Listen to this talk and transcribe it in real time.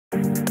Good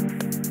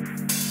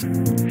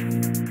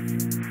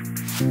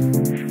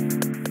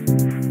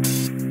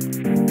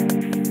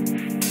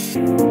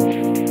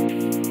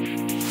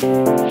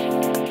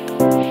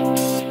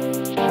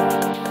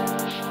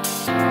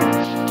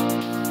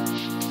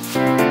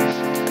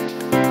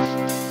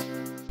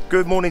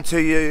morning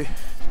to you.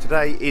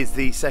 Today is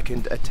the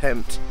second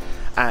attempt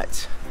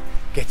at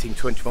getting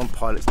 21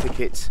 Pilots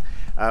tickets.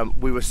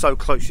 We were so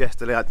close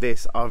yesterday like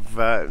this. I've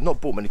not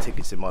bought many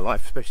tickets in my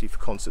life, especially for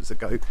concerts that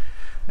go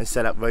and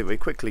sell out very, very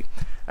quickly.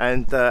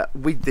 And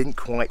we didn't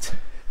quite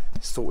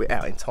sort it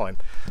out in time.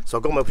 So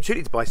I got my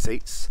opportunity to buy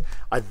seats.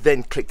 I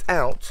then clicked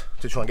out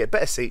to try and get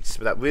better seats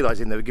without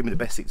realising they were giving me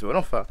the best seats on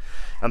offer.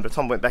 And by the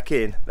time I went back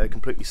in, they were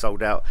completely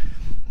sold out.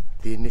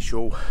 The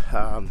initial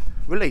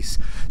release.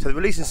 So they're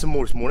releasing some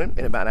more this morning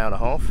in about an hour and a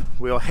half.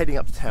 We are heading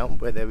up to town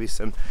where there is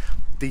some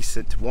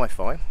decent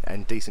Wi-Fi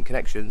and decent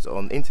connections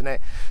on the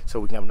internet, so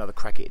we can have another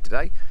crack at it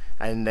today.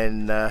 And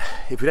then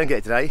if we don't get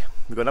it today,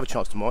 we've got another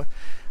chance tomorrow,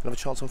 another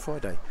chance on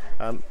Friday.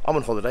 I'm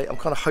on holiday. I'm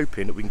kind of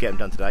hoping that we can get them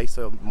done today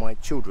so my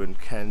children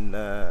can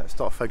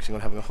start focusing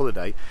on having a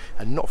holiday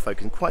and not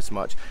focusing quite so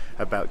much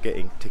about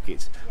getting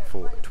tickets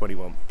for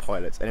 21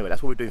 Pilots. Anyway,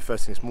 that's what we're doing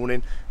first thing this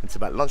morning. It's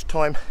about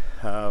lunchtime.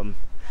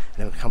 And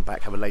then we'll come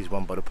back, have a lazy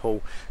one by the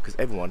pool, because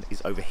everyone is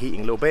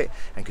overheating a little bit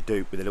and could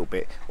do with a little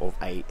bit of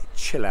a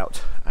chill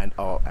out and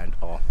R.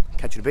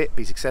 Catch you in a bit,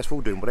 be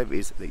successful doing whatever it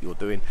is that you're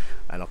doing,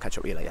 and I'll catch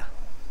up with you later.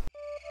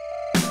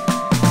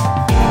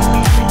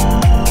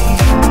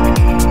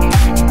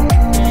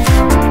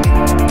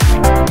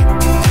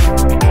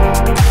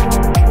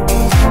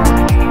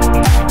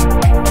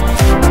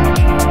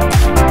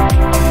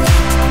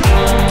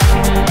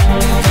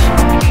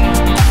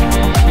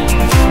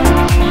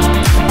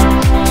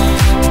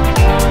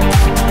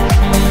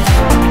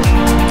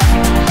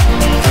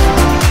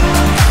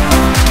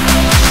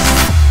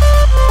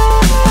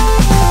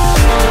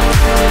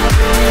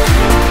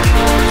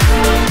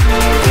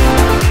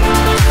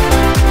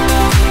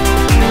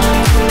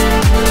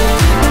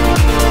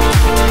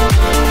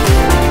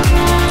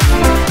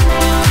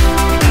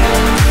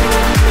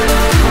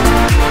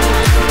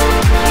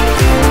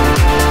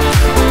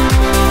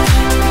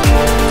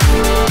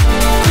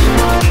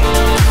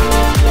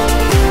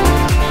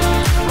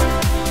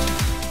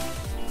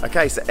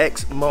 Okay, so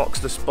X marks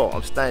the spot.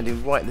 I'm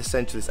standing right in the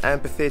centre of this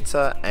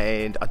amphitheatre,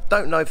 and I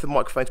don't know if the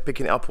microphone's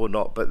picking it up or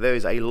not, but there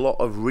is a lot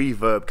of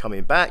reverb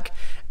coming back,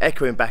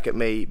 echoing back at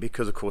me,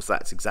 because of course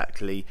that's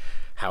exactly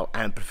how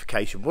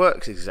amplification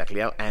works,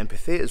 exactly how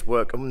amphitheatres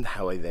work and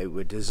how they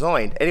were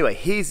designed. Anyway,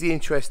 here's the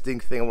interesting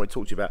thing I want to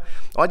talk to you about.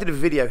 I did a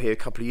video here a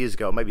couple of years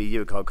ago, maybe a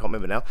year ago, I can't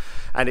remember now,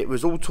 and it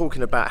was all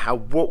talking about how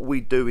what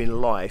we do in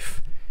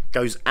life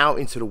goes out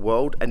into the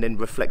world and then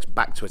reflects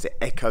back to us. It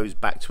echoes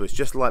back to us,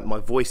 just like my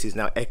voice is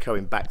now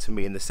echoing back to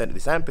me in the centre of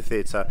this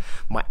amphitheatre.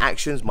 My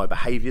actions, my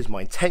behaviours,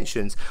 my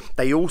intentions,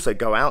 they also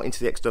go out into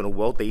the external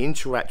world. They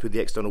interact with the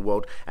external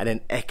world and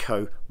then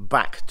echo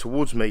back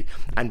towards me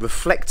and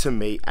reflect to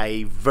me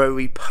a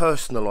very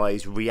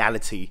personalised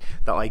reality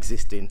that I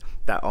exist in,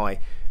 that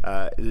I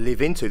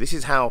live into. This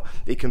is how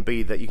it can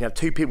be that you can have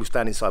two people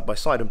standing side by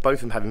side and both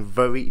of them having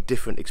very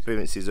different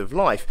experiences of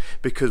life,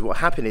 because what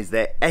happened is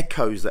their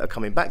echoes that are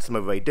coming back to them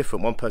are very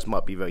different. One person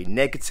might be very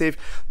negative,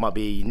 might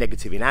be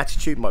negative in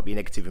attitude, might be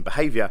negative in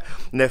behaviour,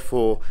 and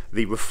therefore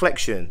the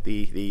reflection,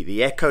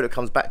 the echo that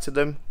comes back to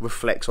them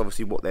reflects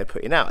obviously what they're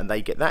putting out, and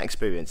they get that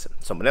experience.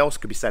 Someone else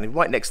could be standing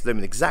right next to them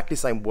in exactly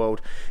the same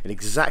world, in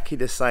exactly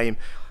the same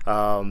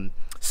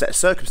set of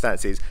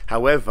circumstances.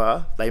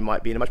 However, they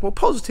might be in a much more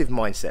positive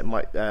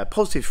mindset,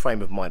 positive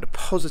frame of mind, a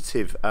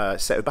positive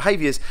set of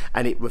behaviours,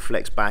 and it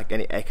reflects back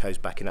and it echoes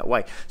back in that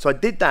way. So I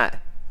did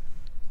that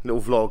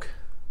little vlog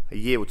a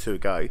year or two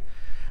ago, and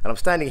I'm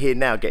standing here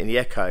now getting the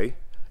echo.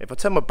 If I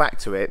turn my back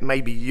to it,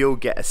 maybe you'll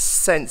get a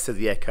sense of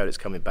the echo that's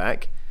coming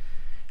back.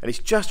 And it's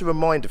just a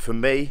reminder for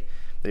me,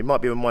 and it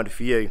might be a reminder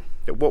for you,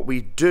 that what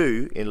we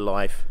do in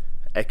life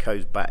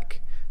echoes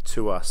back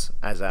to us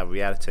as our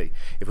reality.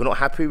 If we're not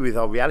happy with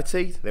our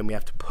reality, then we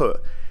have to put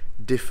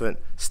different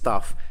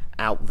stuff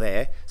out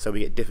there so we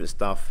get different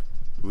stuff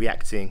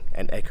reacting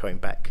and echoing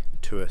back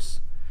to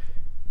us.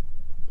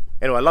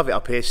 Anyway, I love it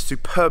up here.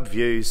 Superb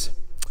views.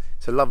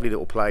 It's a lovely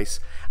little place.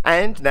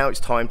 And now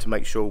it's time to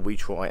make sure we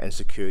try and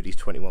secure these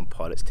 21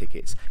 Pilots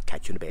tickets.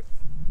 Catch you in a bit.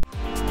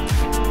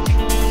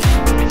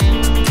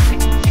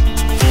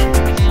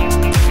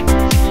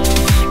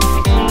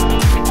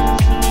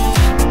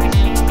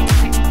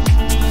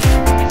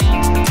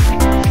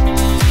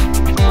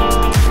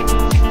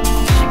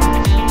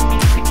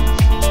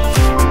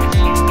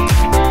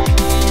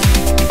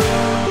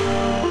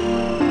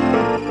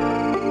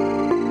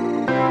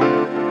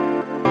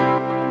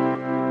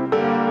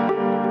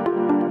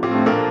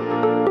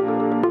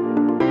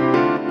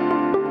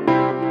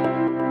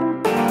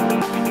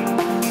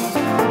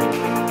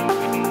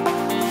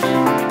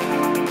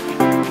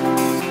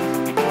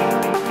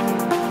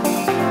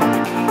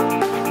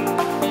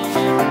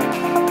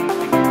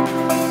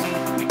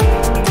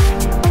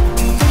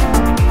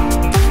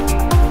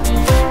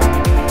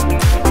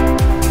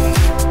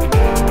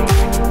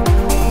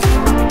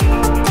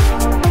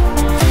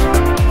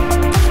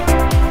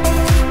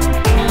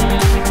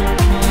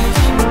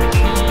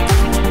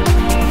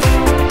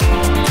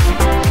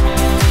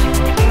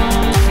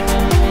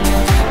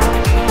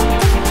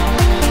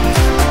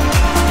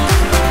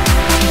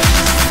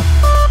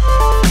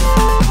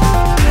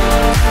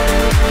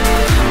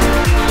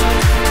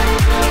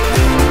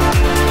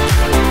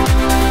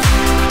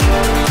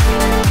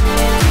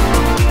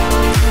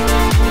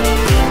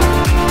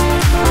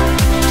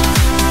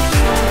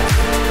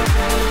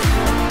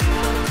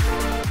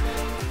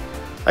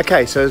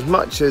 Okay, so as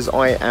much as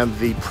I am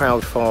the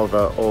proud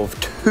father of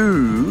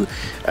two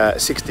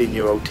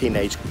 16-year-old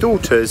teenage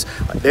daughters,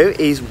 there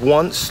is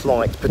one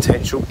slight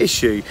potential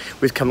issue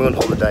with coming on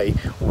holiday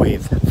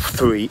with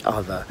 3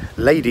 other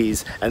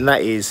ladies, and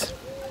that is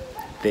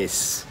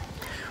this.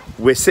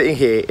 We're sitting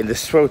here in the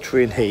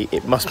sweltering heat.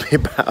 It must be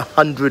about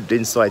 100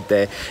 inside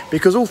there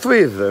because all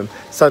 3 of them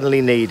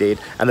suddenly needed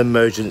an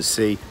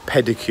emergency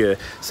pedicure.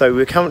 So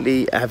we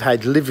currently have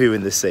had Livia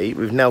in the seat.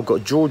 We've now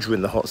got Georgia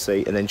in the hot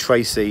seat, and then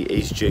Tracy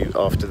is due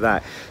after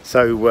that.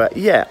 So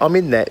yeah, I'm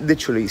in there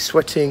literally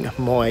sweating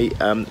my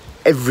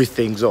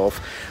everything's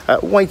off,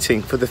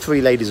 waiting for the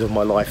 3 ladies of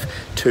my life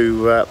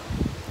to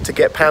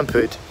get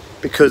pampered,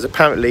 because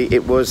apparently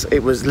it was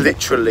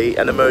literally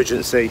an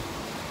emergency.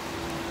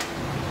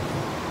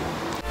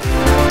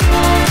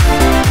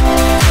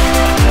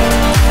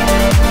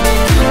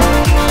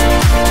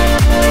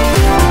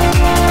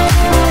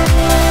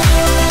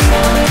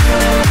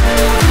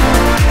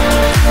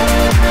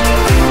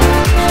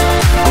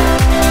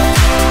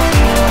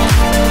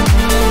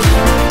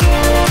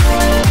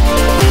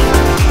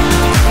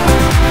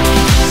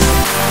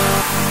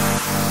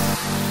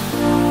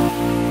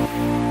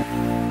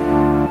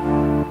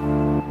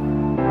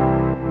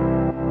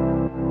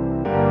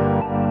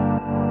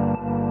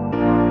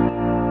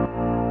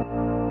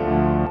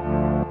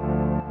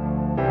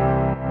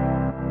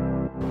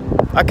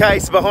 Okay,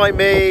 so behind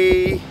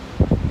me,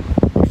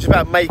 just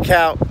about make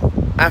out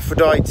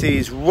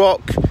Aphrodite's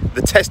rock.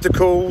 The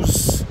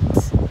testicles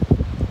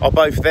are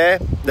both there.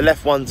 The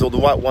left one's, or the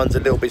right one's, a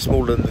little bit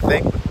smaller than the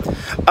thing.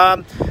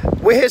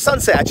 We're here at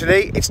sunset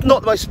actually. It's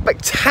not the most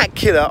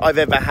spectacular I've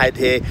ever had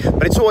here,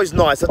 but it's always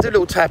nice. I'll do a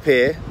little tap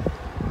here.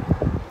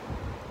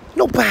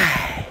 Not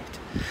bad.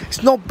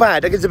 It's not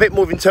bad. That gives a bit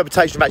more of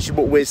interpretation of actually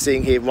what we're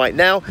seeing here right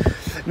now.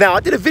 Now,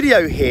 I did a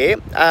video here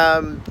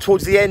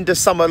towards the end of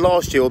summer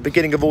last year, or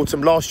beginning of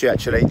autumn last year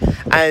actually,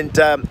 and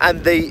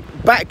the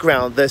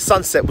background, the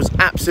sunset, was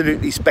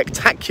absolutely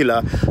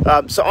spectacular.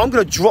 So I'm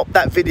going to drop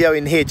that video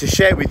in here to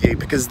share with you,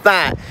 because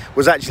that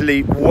was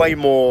actually way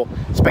more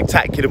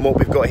spectacular than what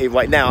we've got here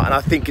right now, and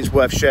I think it's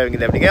worth sharing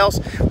and everything else.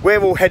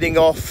 We're all heading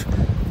off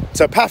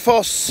to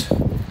Paphos,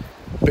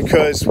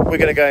 because we're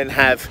going to go and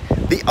have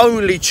the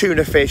only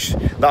tuna fish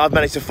that I've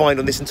managed to find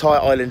on this entire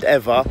island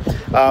ever,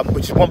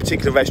 which is one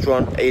particular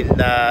restaurant in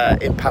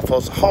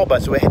Paphos harbour.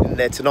 So we're heading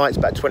there tonight. It's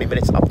about 20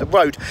 minutes up the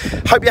road.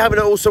 Hope you're having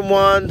an awesome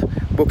one.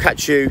 We'll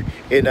catch you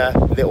in a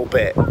little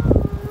bit.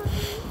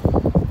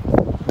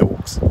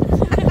 Dogs.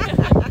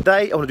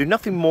 Today I want to do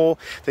nothing more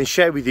than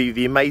share with you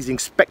the amazing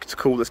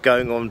spectacle that's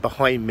going on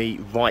behind me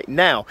right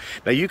now.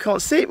 Now, you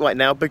can't see it right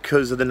now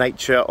because of the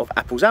nature of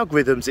Apple's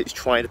algorithms. It's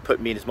trying to put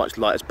me in as much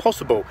light as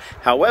possible.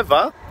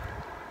 However,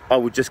 I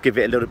will just give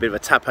it a little bit of a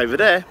tap over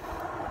there,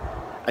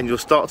 and you'll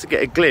start to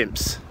get a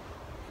glimpse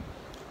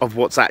of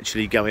what's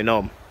actually going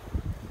on.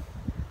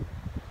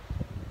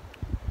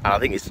 And I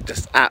think it's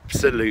just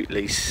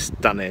absolutely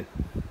stunning.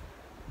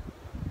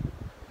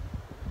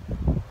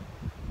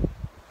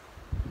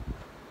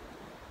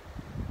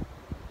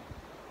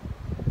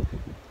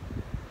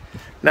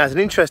 Now, it's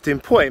an interesting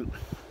point.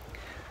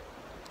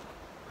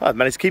 I've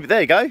managed to keep it.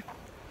 There you go.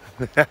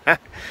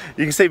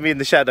 You can see me in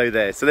the shadow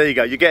there, so there you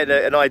go. You're getting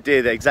an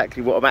idea there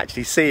exactly what I'm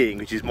actually seeing,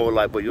 which is more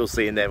like what you're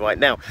seeing there right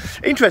now.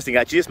 Interesting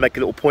actually. Just make a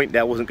little point there.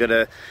 I wasn't going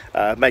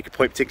to make a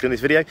point particularly in this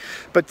video,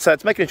 but to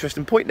make an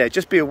interesting point there,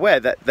 just be aware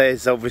that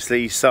there's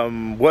obviously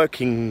some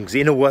workings,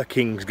 inner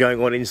workings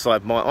going on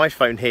inside my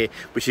iPhone here,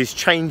 which is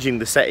changing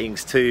the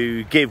settings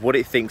to give what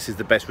it thinks is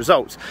the best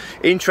results.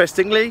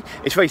 Interestingly,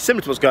 it's very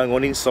similar to what's going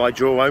on inside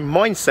your own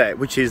mindset,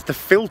 which is the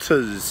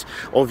filters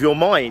of your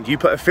mind. You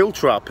put a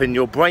filter up and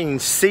your brain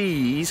sees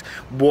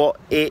what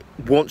it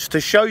wants to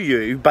show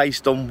you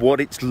based on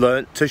what it's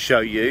learnt to show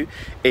you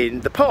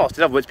in the past.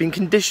 In other words, been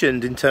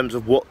conditioned in terms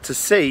of what to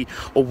see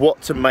or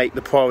what to make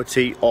the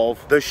priority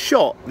of the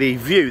shot, the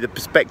view, the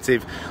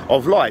perspective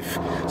of life.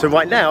 So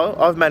right now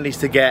I've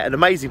managed to get an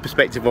amazing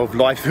perspective of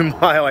life in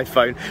my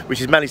iPhone, which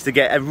has managed to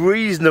get a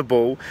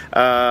reasonable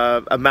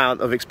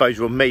amount of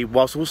exposure on me,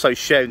 whilst also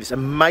sharing this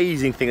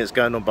amazing thing that's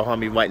going on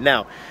behind me right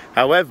now.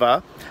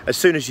 However, as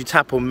soon as you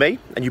tap on me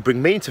and you bring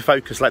me into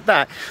focus like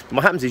that,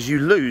 what happens is you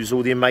lose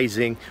all the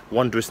amazing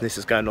wondrousness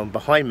that's going on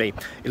behind me.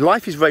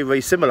 Life is very,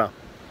 very similar.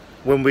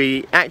 When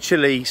we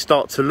actually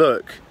start to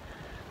look,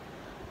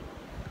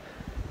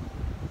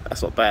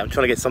 that's not bad. I'm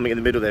trying to get something in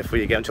the middle there for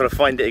you again. I'm trying to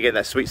find it again,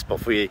 that sweet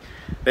spot for you.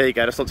 There you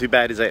go, that's not too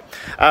bad, is it?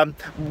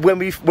 When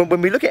we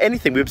look at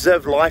anything, we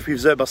observe life, we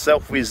observe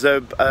ourselves, we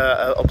observe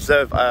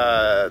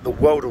the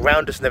world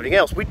around us and everything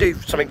else. We do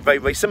something very,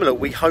 very similar.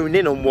 We hone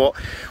in on what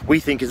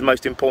we think is the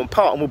most important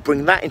part, and we'll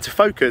bring that into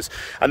focus,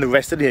 and the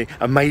rest of the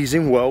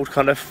amazing world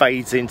kind of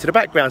fades into the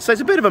background. So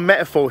it's a bit of a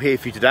metaphor here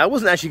for you today. I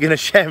wasn't actually going to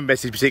share a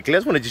message particularly. I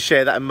just wanted to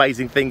share that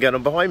amazing thing going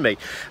on behind me.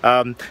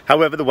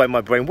 However, the way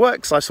my brain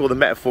works, I saw the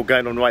metaphor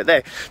going on right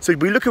there. So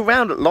we look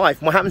around at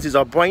life, what happens is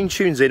our brain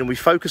tunes in and we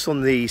focus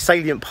on the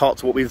salient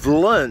parts. What we've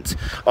learnt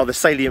are the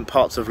salient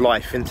parts of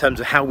life in terms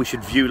of how we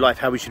should view life,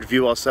 how we should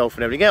view ourselves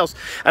and everything else.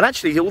 And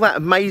actually all that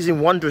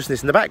amazing wondrousness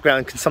in the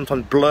background can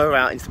sometimes blur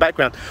out into the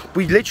background.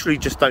 We literally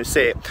just don't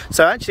see it.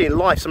 So actually in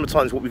life,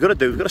 sometimes what we've got to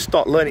do, we've got to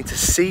start learning to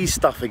see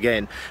stuff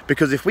again,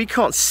 because if we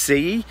can't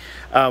see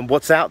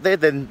what's out there,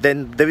 then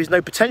there is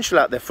no potential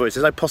out there for us.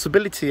 There's no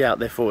possibility out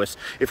there for us.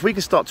 If we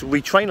can start to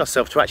retrain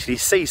ourselves to actually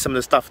see some of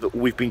the stuff that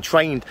we've been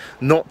trained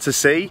not to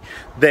see,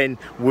 then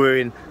we're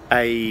in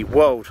a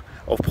world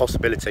of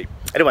possibility.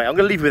 Anyway, I'm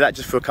going to leave you with that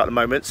just for a couple of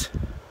moments.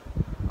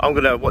 I'm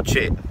going to watch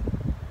it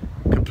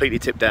completely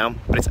tip down,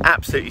 but it's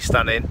absolutely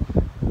stunning.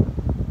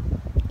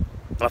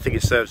 And I think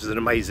it serves as an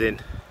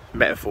amazing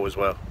metaphor as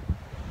well.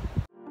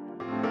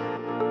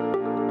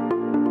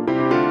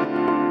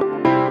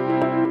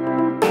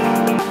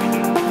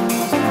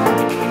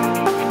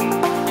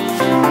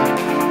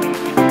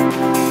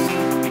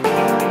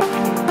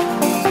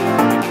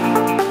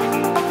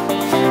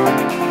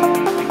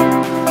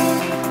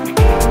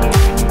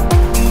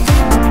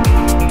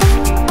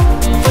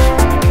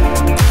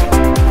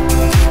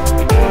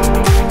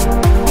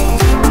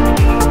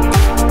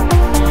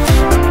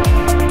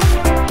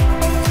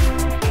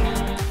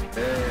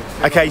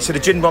 Okay, so the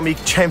Gin Rummy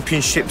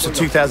Championships of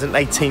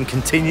 2018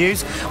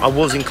 continues. I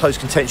was in close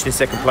contention in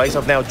second place.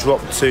 I've now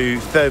dropped to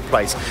third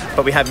place.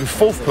 But we have in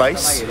fourth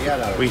place,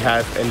 we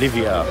have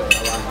Olivia.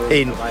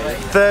 In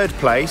third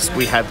place,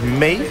 we have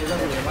me.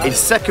 In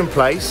second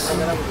place,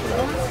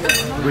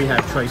 we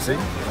have Tracy.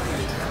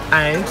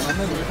 And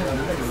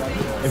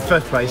in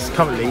first place,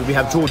 currently, we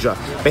have Georgia.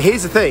 But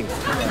here's the thing.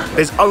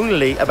 There's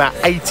only about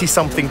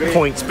 80-something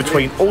points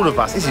between all of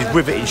us. This is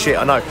riveting shit,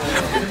 I know.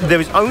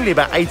 There is only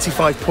about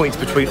 85 points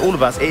between all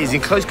of us. It is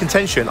in close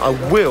contention. I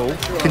will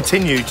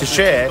continue to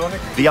share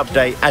the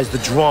update as the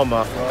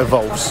drama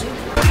evolves.